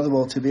think, are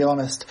Motherwell, to be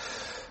honest.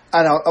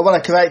 And I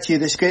want to correct you,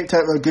 they scraped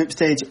out their group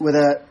stage with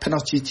a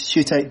penalty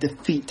shootout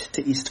defeat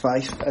to East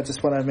Fife. I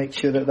just want to make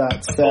sure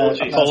that's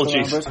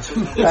Apologies.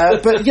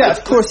 But yeah,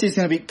 of course he's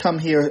going to come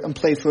here and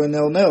play for a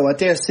 0-0. I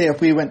dare say if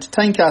we went to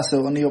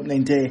Tynecastle on the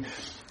opening day,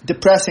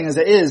 depressing as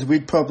it is,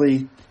 we'd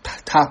probably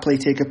happily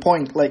take a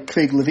point, like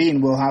Craig Levein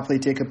will happily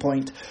take a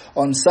point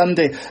on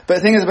Sunday. But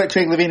the thing is about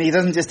Craig Levein, he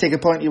doesn't just take a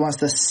point, he wants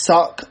to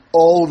suck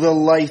all the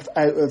life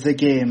out of the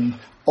game,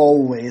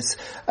 always.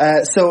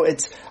 So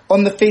it's,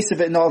 on the face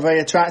of it, not a very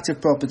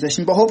attractive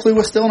proposition, but hopefully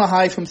we're still on a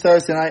high from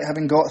Thursday night,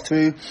 having got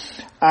through,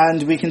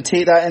 and we can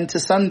take that into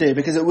Sunday,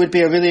 because it would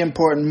be a really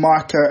important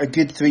marker, a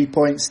good 3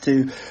 points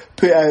to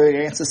put out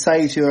against a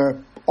side who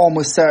are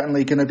almost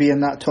certainly going to be in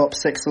that top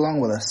 6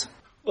 along with us.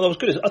 Well,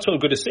 that's what I'm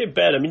going to say,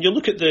 Ben. I mean, you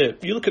look at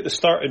the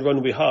starting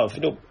run we have.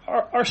 You know,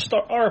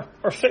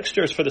 our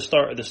fixtures for the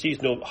start of the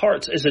season. You know,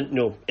 Hearts isn't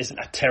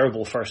a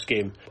terrible first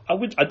game. I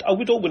would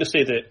don't want to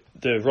say that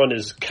the run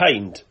is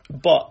kind,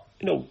 but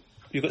you know,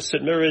 you've got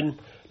St Mirren.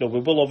 You know, we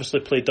will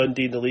obviously play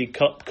Dundee in the League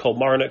Cup,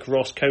 Kilmarnock,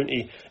 Ross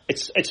County.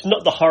 It's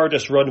not the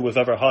hardest run we've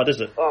ever had,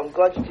 is it? Oh, I'm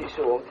glad you took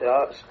so long to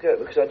ask it,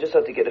 because I just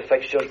had to get the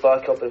fixtures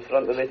back up in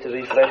front of me to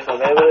refresh my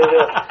memory.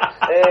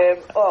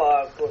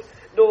 Of course.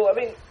 No, I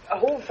mean, a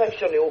home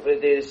fixture on the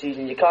opening day of the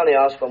season, you can't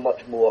ask for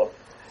much more.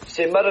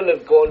 St Mirren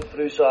have gone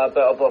through a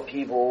bit of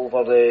upheaval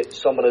over the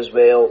summer as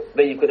well.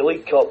 Then you've got the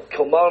League Cup.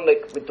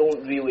 Kilmarnock, we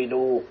don't really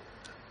know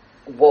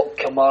what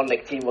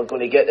Kilmarnock team we're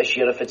going to get this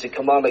year, if it's a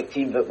Kilmarnock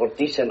team that were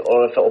decent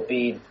or if it'll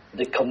be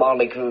the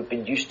Kilmarnock who we've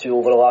been used to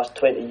over the last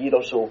 20 years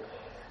or so.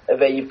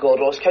 And then you've got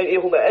Ross County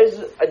at home. It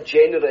is a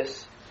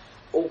generous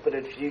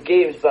opening few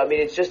games, but I mean,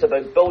 it's just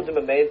about building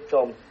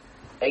momentum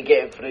and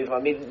getting through. I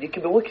mean, you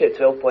could be looking at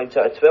 12 points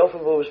out of 12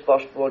 from those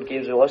first 4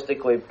 games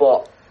realistically,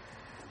 but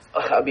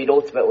I mean,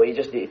 ultimately you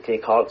just need to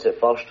take Hearts at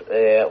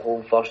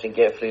home first and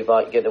get through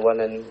that, get the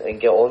win and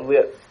get on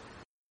with it.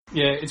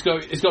 Yeah, it's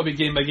got to be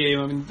game by game.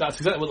 I mean, that's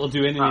exactly what they'll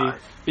do anyway.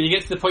 But you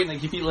get to the point,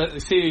 like,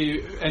 say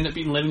you end up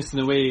beating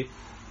Livingston away,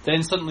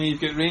 then suddenly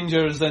you've got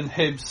Rangers, then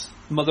Hibs,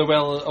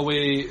 Motherwell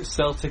away,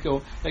 Celtic.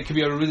 It could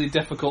be a really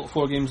difficult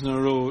 4 games in a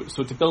row.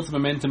 So to build some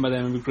momentum by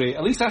them would be great.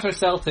 At least after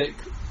Celtic,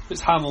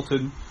 it's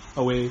Hamilton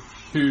away,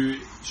 who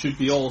should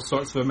be all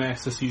sorts of a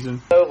mess this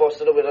season. Now we're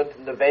still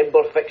into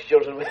November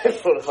fixtures and we're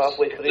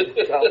halfway through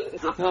the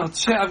calendar. Oh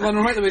shit, I've gone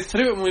right the way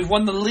through it and we've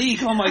won the league,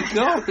 oh my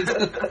god.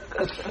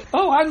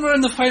 And we're in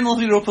the final of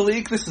the Europa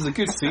League. This is a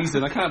good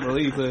season, I can't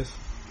believe this.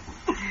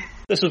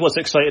 This is what's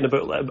exciting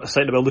about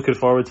looking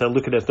forward to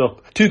looking at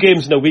up 2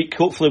 games in a week.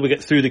 Hopefully we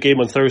get through the game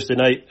on Thursday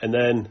night, and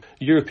then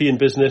European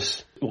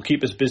business will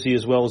keep us busy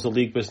as well as the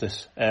league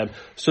business.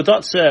 So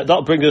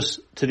that'll bring us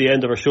to the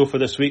end of our show for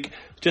this week.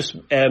 Just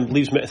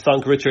leaves me to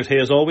thank Richard Hay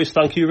as always.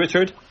 Thank you,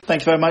 Richard.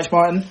 Thank you very much,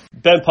 Martin.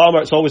 Ben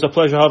Palmer, it's always a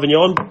pleasure having you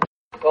on.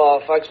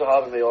 Oh, thanks for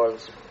having me on.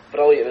 It's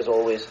brilliant as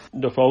always.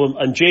 No problem.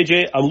 And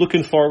JJ, I'm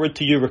looking forward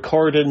to you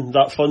recording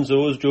that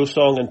Funzo Joe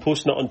song and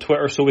posting it on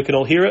Twitter so we can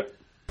all hear it.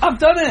 I've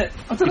done it!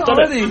 I've done it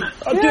already!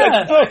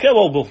 Okay,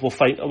 well, we'll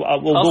fight.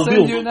 I'll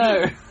send you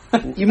now.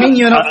 You mean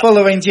you're not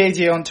following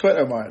JJ on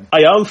Twitter, Martin?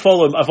 I am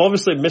following. I've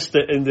obviously missed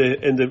it in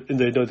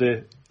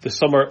the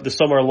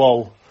summer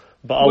lull.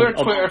 But we're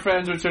Twitter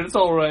friends, Richard. It's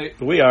all right.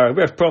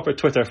 We're proper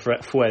Twitter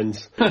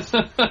friends. Thanks,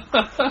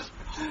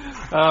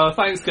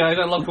 guys.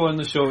 I love going on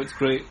the show. It's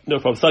great. No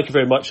problem. Thank you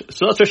very much.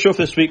 So that's our show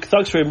for this week.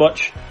 Thanks very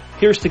much.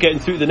 Here's to getting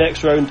through the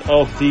next round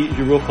of the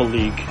Europa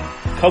League.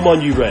 Come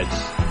on, you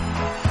Reds.